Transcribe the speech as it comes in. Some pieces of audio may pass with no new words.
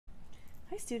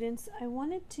Hi students, I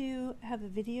wanted to have a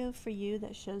video for you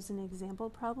that shows an example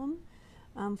problem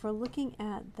for looking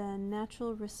at the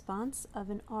natural response of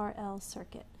an RL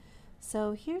circuit.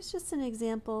 So here's just an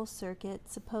example circuit.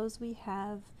 Suppose we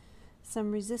have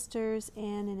some resistors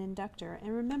and an inductor.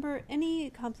 And remember, any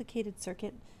complicated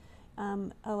circuit,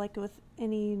 like with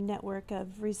any network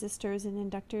of resistors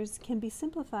and inductors, can be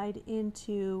simplified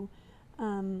into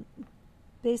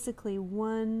basically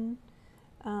one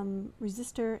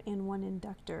resistor and one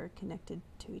inductor connected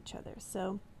to each other.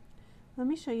 So let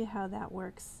me show you how that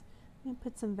works. I'm going to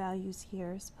put some values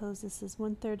here. Suppose this is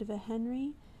 1/3 of a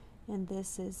Henry and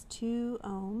this is 2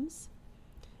 ohms.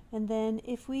 And then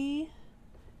if we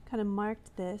kind of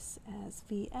marked this as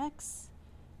Vx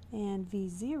and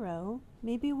V0,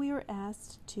 maybe we were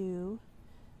asked to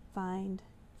find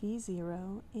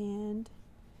V0 and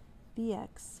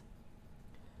Vx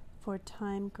for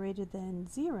time greater than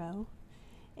 0.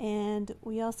 And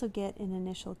we also get an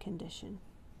initial condition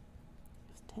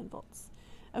of 10 volts.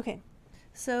 Okay,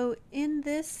 so in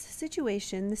this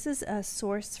situation, this is a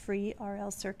source-free RL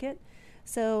circuit.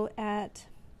 So at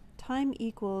time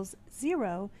equals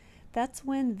 0, that's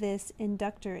when this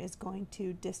inductor is going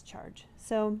to discharge.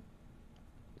 So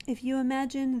if you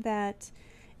imagine that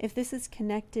if this is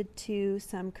connected to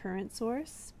some current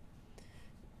source,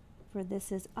 for this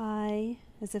is I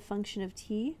as a function of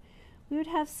t, we would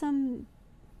have some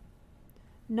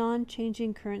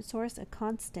non-changing current source, a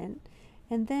constant,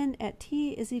 and then at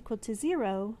t is equal to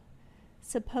 0,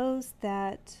 suppose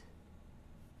that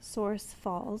source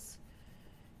falls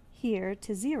here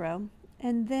to 0,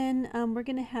 and then we're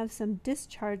going to have some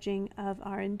discharging of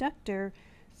our inductor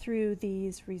through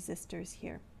these resistors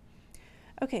here.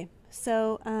 Okay,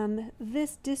 so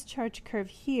this discharge curve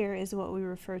here is what we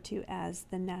refer to as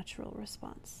the natural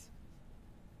response.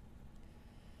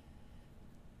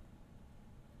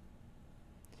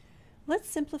 Let's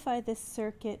simplify this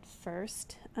circuit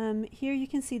first. Here you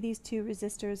can see these two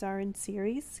resistors are in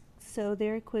series, so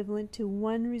they're equivalent to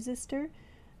one resistor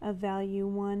of value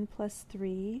 1 plus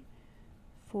 3,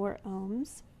 4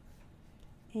 ohms,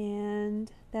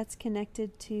 and that's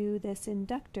connected to this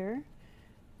inductor,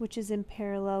 which is in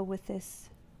parallel with this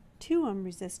 2 ohm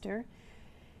resistor.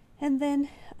 And then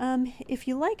if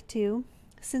you like to,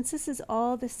 since this is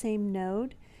all the same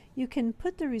node, you can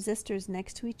put the resistors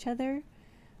next to each other.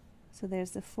 So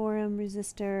there's the 4 ohm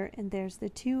resistor and there's the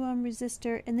 2 ohm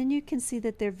resistor, and then you can see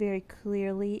that they're very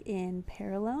clearly in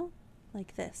parallel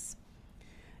like this.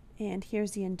 And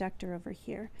here's the inductor over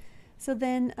here. So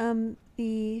then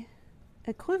the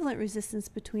equivalent resistance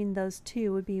between those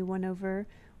two would be 1 over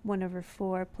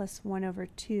 4 plus 1 over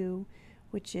 2,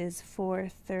 which is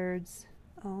 4/3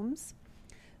 ohms.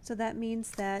 So that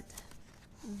means that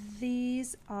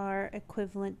these are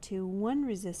equivalent to one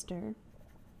resistor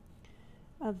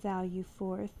of value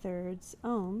 4/3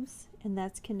 ohms, and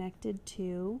that's connected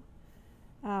to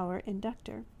our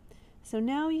inductor. So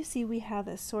now you see we have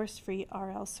a source-free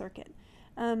RL circuit.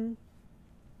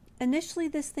 Initially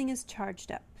this thing is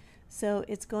charged up, so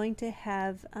it's going to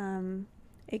have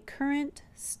a current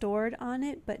stored on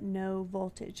it but no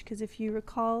voltage, because if you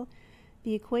recall,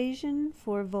 the equation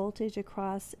for voltage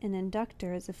across an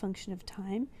inductor as a function of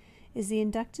time is the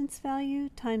inductance value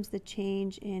times the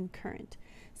change in current.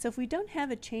 So if we don't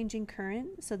have a change in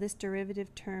current, so this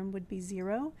derivative term would be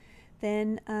 0,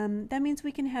 then that means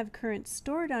we can have current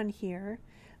stored on here,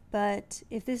 but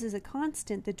if this is a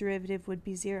constant, the derivative would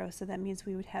be 0, so that means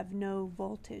we would have no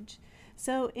voltage.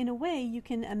 So in a way, you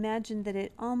can imagine that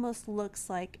it almost looks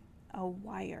like a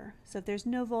wire. So if there's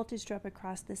no voltage drop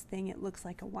across this thing, it looks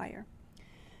like a wire.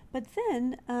 But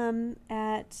then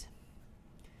at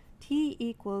t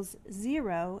equals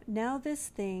 0, now this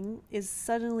thing is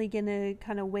suddenly going to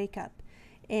kind of wake up.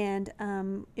 And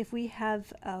if we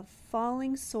have a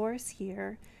falling source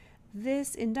here,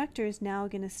 this inductor is now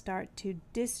going to start to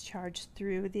discharge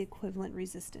through the equivalent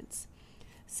resistance.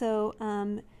 So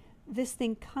this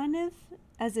thing kind of,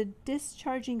 as a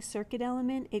discharging circuit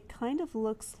element, it kind of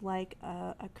looks like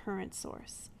a current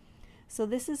source. So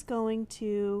this is going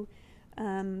to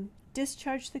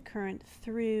discharge the current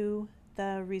through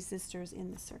the resistors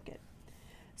in the circuit.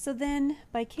 So then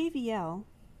by KVL,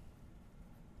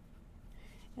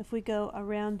 if we go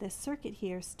around this circuit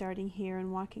here, starting here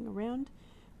and walking around,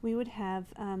 we would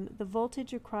have the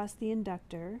voltage across the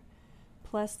inductor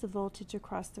plus the voltage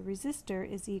across the resistor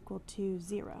is equal to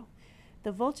 0.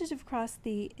 The voltage across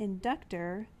the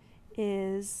inductor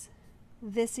is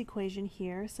this equation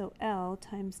here, so L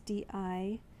times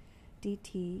dI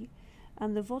dt.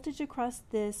 The voltage across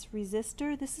this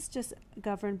resistor, this is just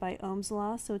governed by Ohm's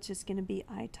law, so it's just going to be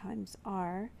I times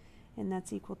R, and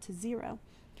that's equal to 0.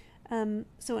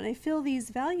 So when I fill these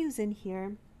values in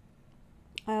here,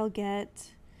 I'll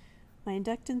get my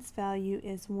inductance value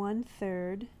is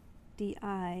 1/3 di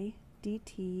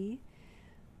dt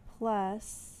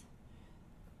plus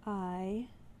I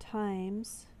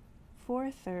times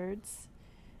 4/3,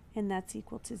 and that's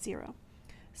equal to 0.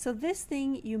 So this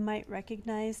thing you might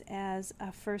recognize as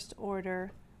a first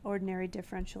order ordinary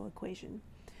differential equation.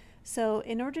 So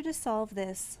in order to solve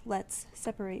this, let's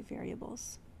separate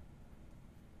variables.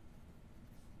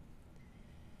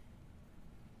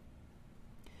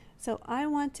 So I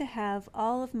want to have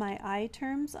all of my I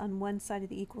terms on one side of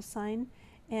the equal sign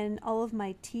and all of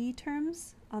my t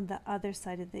terms on the other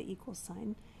side of the equal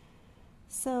sign.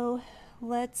 So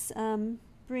let's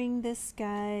bring this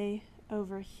guy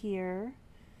over here.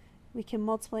 We can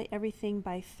multiply everything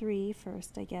by 3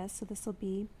 first, I guess. So this will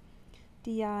be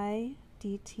di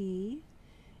dt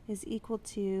is equal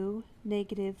to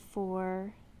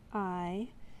 -4i.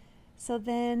 So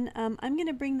then I'm going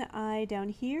to bring the I down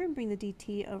here and bring the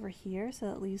dt over here. So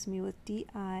that leaves me with di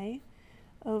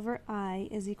over I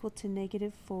is equal to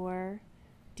 -4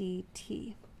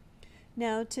 dt.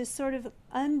 Now to sort of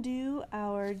undo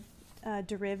our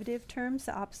derivative terms,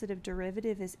 the opposite of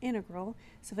derivative is integral.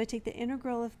 So if I take the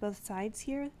integral of both sides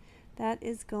here, that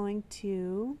is going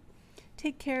to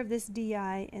take care of this di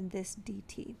and this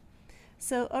dt.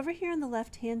 So over here on the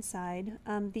left-hand side,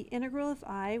 the integral of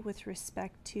I with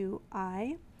respect to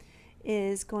I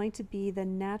is going to be the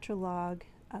natural log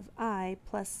of I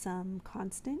plus some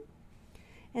constant.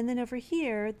 And then over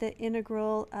here, the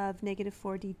integral of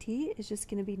 -4 dt is just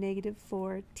going to be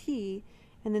 -4t,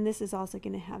 and then this is also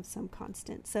going to have some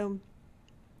constant. So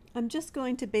I'm just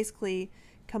going to basically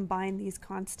combine these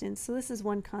constants. So this is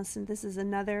one constant, this is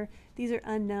another. These are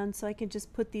unknown, so I can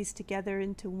just put these together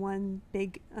into one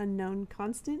big unknown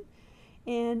constant.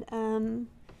 And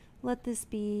let this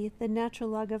be the natural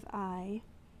log of I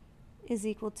is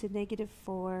equal to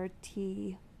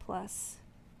 -4t plus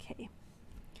k.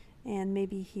 And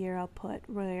maybe here I'll put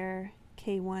where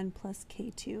k1 plus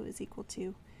k2 is equal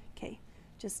to k,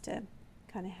 just to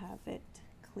kind of have it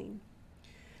clean.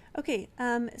 Okay,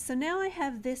 so now I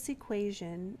have this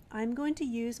equation. I'm going to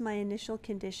use my initial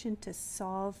condition to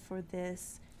solve for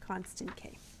this constant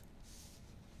k.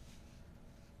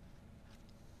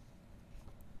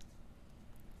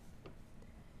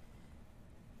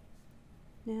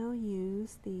 Now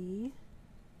use the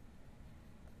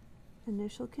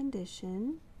initial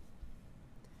condition,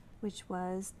 which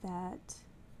was that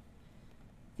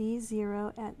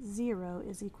V0 at 0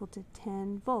 is equal to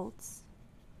 10 volts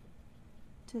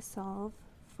to solve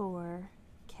for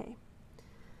k.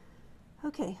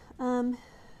 Okay,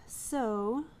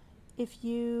 so if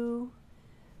you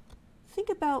think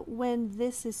about when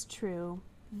this is true,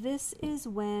 this is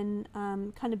when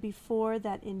kind of before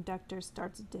that inductor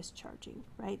starts discharging,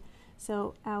 right?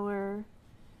 So our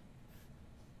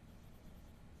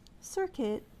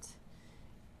circuit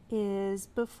is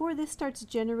before this starts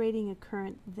generating a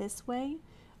current this way.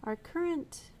 Our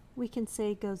current, we can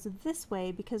say, goes this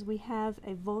way because we have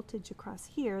a voltage across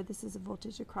here. This is a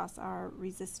voltage across our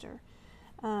resistor.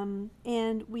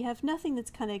 And we have nothing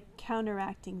that's kind of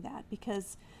counteracting that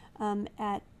because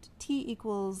at t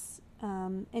equals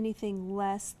anything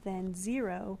less than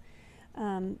 0,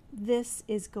 this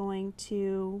is going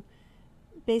to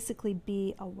basically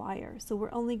be a wire. So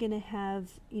we're only going to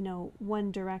have, you know,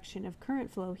 one direction of current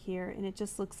flow here, and it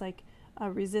just looks like a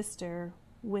resistor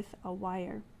with a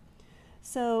wire.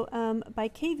 So by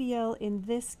KVL in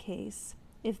this case,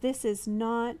 if this is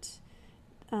not,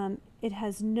 it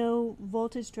has no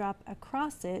voltage drop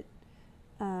across it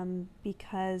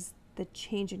because the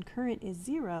change in current is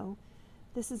 0,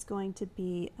 this is going to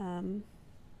be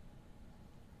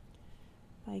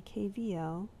by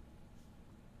KVL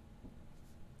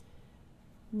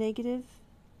negative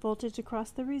voltage across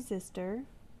the resistor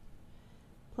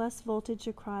plus voltage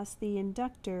across the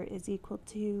inductor is equal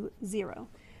to 0.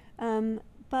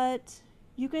 But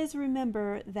you guys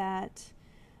remember that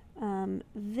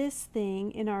this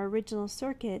thing in our original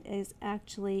circuit is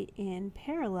actually in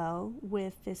parallel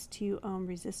with this 2 ohm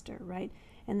resistor, right?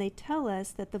 And they tell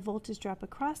us that the voltage drop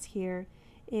across here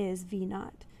is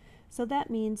V0. So that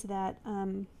means that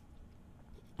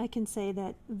I can say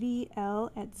that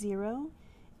VL at 0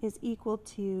 is equal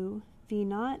to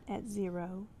V0 at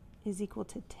 0 is equal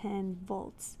to 10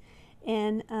 volts.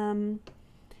 And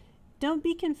don't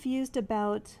be confused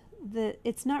about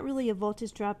it's not really a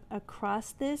voltage drop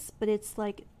across this, but it's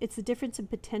like it's the difference in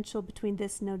potential between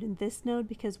this node and this node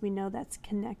because we know that's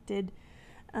connected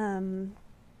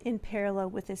in parallel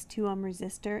with this 2 ohm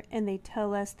resistor, and they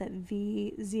tell us that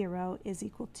V0 is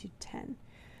equal to 10.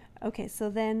 Okay, so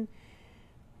then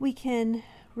we can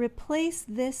replace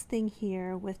this thing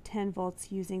here with 10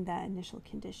 volts using that initial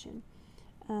condition.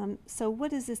 So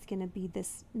what is this going to be,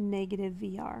 this negative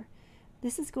VR?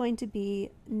 This is going to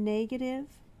be negative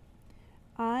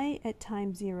I at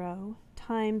time 0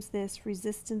 times this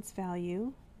resistance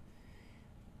value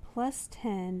plus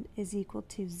 10 is equal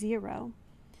to 0.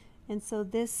 And so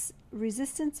this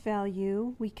resistance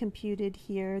value we computed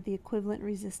here, the equivalent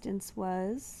resistance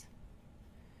was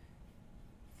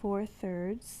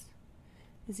 4/3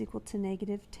 is equal to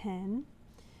negative 10.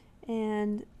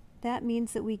 And that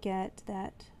means that we get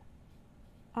that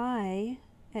I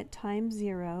at time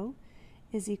 0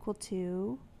 is equal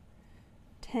to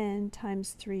 10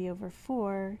 times 3 over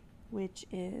 4, which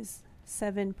is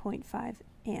 7.5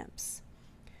 amps.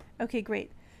 Okay,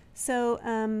 great. So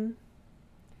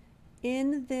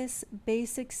in this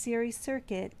basic series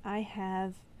circuit, I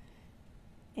have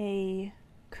a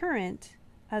current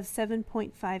of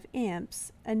 7.5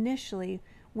 amps initially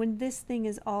when this thing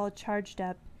is all charged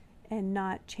up and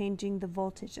not changing the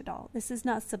voltage at all. This is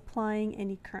not supplying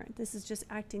any current. This is just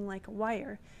acting like a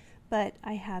wire, but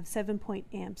I have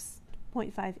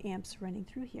 7.5 amps running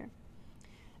through here.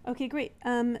 Okay, great.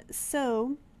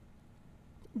 So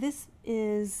this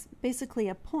is basically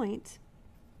a point.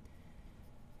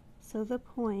 So the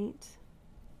point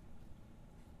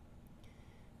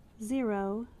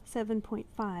 0,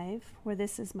 7.5, where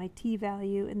this is my t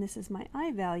value and this is my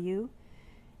I value,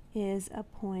 is a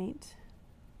point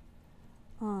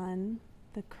on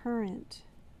the current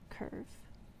curve.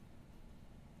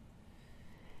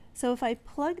 So if I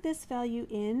plug this value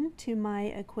in to my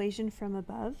equation from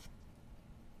above,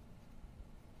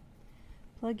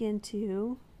 plug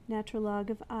into natural log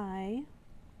of I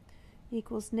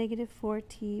equals negative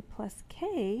 4t plus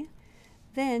k,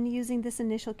 then using this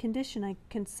initial condition I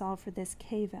can solve for this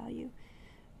k value.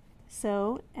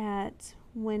 So at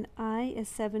when I is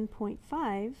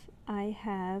 7.5, I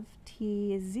have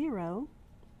t is 0.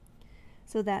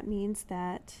 So that means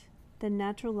that the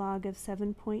natural log of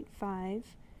 7.5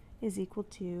 is equal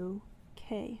to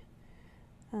k.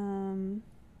 And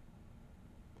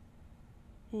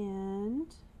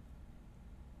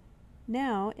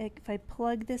now if I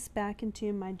plug this back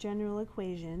into my general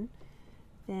equation,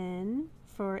 then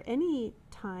for any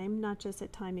time, not just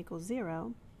at time equals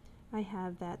 0, I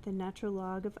have that the natural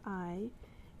log of I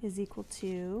is equal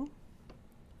to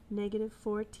negative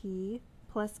 4t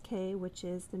plus k, which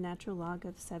is the natural log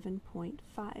of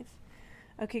 7.5.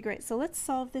 Okay, great. So let's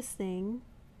solve this thing.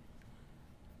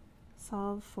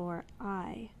 Solve for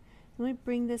I. Let me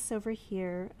bring this over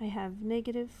here. I have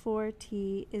negative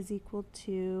 4t is equal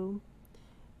to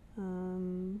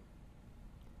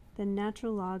the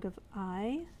natural log of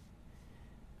I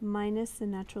minus the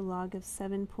natural log of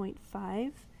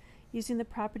 7.5. Using the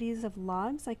properties of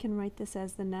logs, I can write this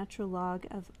as the natural log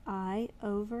of I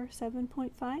over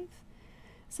 7.5.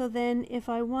 So then if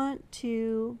I want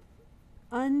to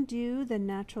undo the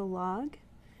natural log,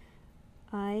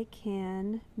 I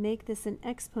can make this an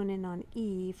exponent on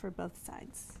e for both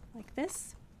sides, like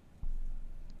this.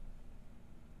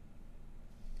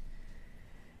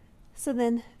 So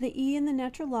then the e and the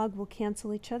natural log will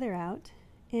cancel each other out,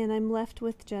 and I'm left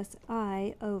with just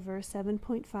I over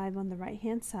 7.5 on the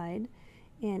right-hand side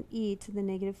and e to the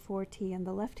negative 4t on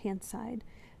the left-hand side.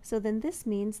 So then this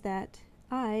means that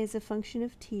I is a function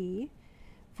of t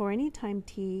for any time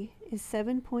t is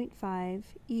 7.5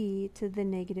 e to the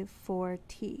negative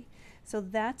 4t. So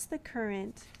that's the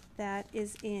current that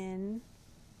is in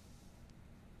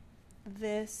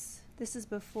this. This is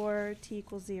before t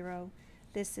equals 0.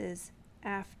 This is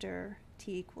after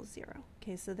t equals 0.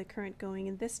 Okay, so the current going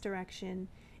in this direction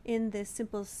in this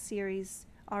simple series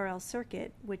RL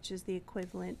circuit, which is the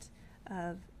equivalent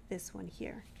of this one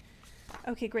here.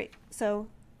 Okay, great. So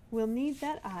we'll need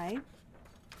that I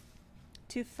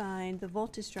to find the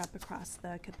voltage drop across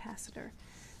the capacitor.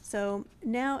 So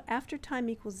now after time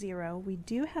equals 0, we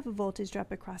do have a voltage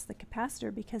drop across the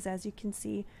capacitor because, as you can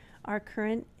see, our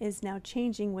current is now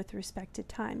changing with respect to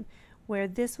time. Where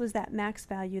this was that max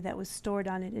value that was stored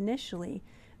on it initially,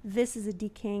 this is a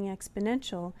decaying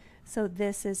exponential, so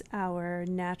this is our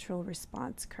natural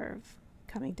response curve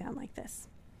coming down like this.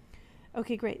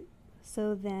 Okay, great.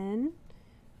 So then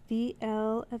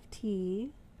VL of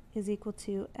t is equal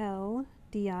to L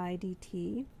di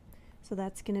dt. So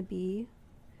that's going to be,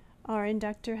 our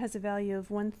inductor has a value of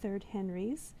 1/3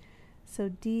 henries. So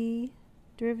d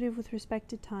derivative with respect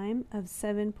to time of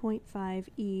 7.5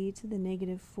 e to the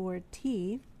negative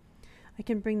 4t. I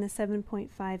can bring the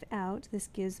 7.5 out. This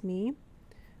gives me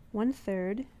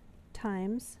 1/3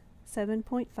 times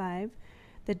 7.5.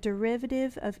 the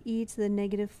derivative of e to the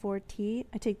negative 4t,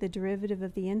 I take the derivative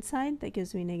of the inside, that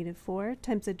gives me negative 4,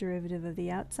 times the derivative of the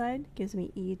outside, gives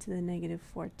me e to the negative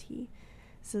 4t.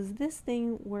 So this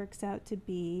thing works out to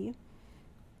be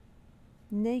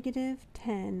negative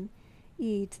 10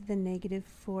 e to the negative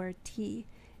 4t,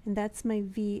 and that's my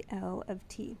VL of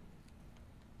t.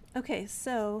 Okay,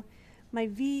 so my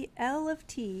VL of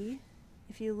t,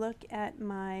 if you look at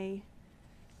my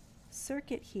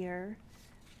circuit here,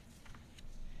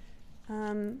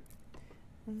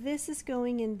 this is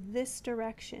going in this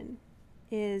direction,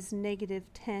 is negative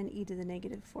 10 e to the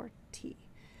negative 4t.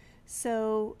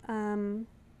 So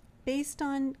based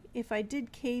on if I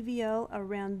did KVL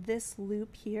around this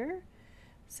loop here,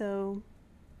 so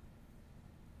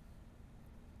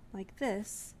like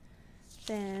this,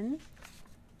 then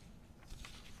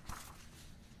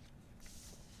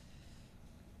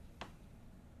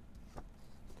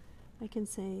I can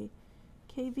say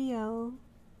KVL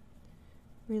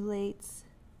relates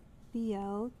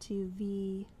VL to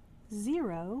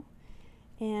V0,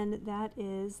 and that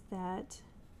is that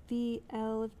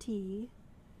VL of t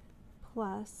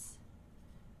plus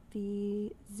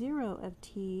V0 of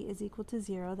t is equal to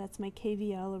 0. That's my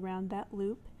KVL around that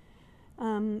loop.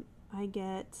 I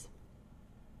get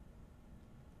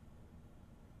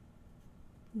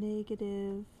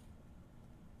negative,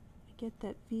 I get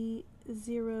that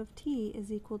V0 of t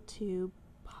is equal to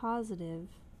positive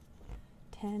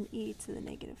 10 e to the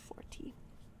negative 4t.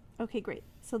 Okay, great.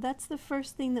 So that's the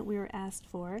first thing that we were asked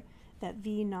for, that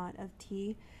V naught of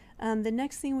t. The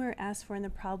next thing we were asked for in the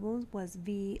problem was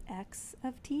Vx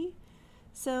of t.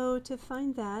 So to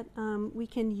find that, we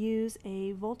can use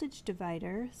a voltage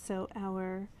divider. So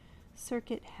our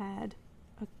circuit had,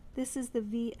 this is the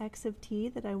Vx of t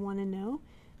that I want to know.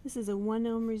 This is a 1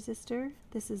 ohm resistor.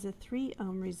 This is a 3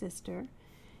 ohm resistor.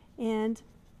 And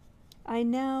I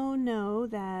now know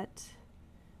that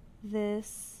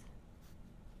this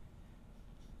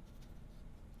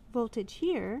voltage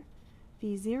here,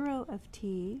 V0 of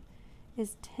t,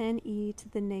 is 10 e to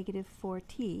the negative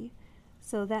 4t.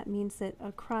 So that means that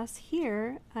across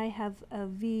here I have a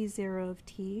V0 of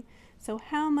t. So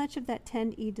how much of that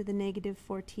 10 e to the negative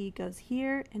 4t goes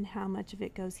here and how much of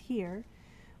it goes here?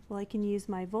 Well, I can use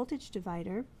my voltage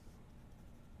divider.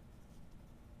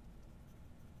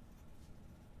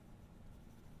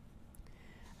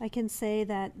 I can say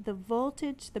that the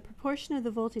voltage, the proportion of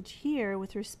the voltage here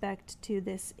with respect to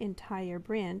this entire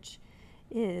branch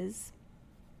is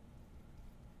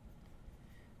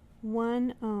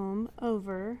 1 ohm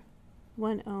over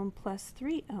 1 ohm plus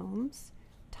 3 ohms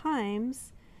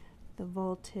times the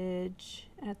voltage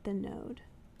at the node,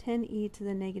 10 e to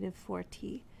the negative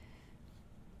 4t.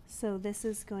 So this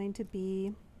is going to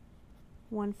be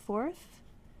 1/4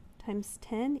 times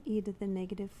 10 e to the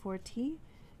negative 4t.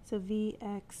 So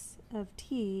Vx of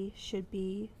t should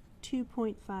be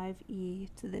 2.5 e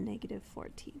to the negative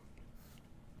 4t.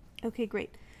 Okay,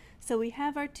 great. So we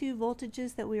have our two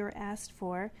voltages that we were asked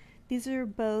for. These are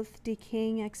both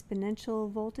decaying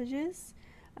exponential voltages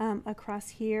across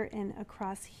here and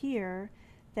across here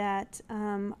that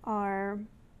are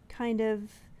kind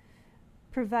of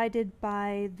provided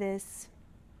by this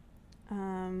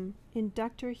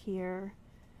inductor here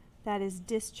that is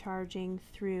discharging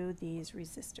through these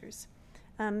resistors.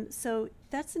 So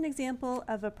that's an example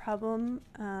of a problem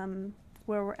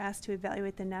where we're asked to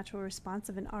evaluate the natural response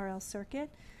of an RL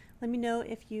circuit. Let me know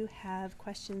if you have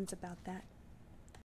questions about that.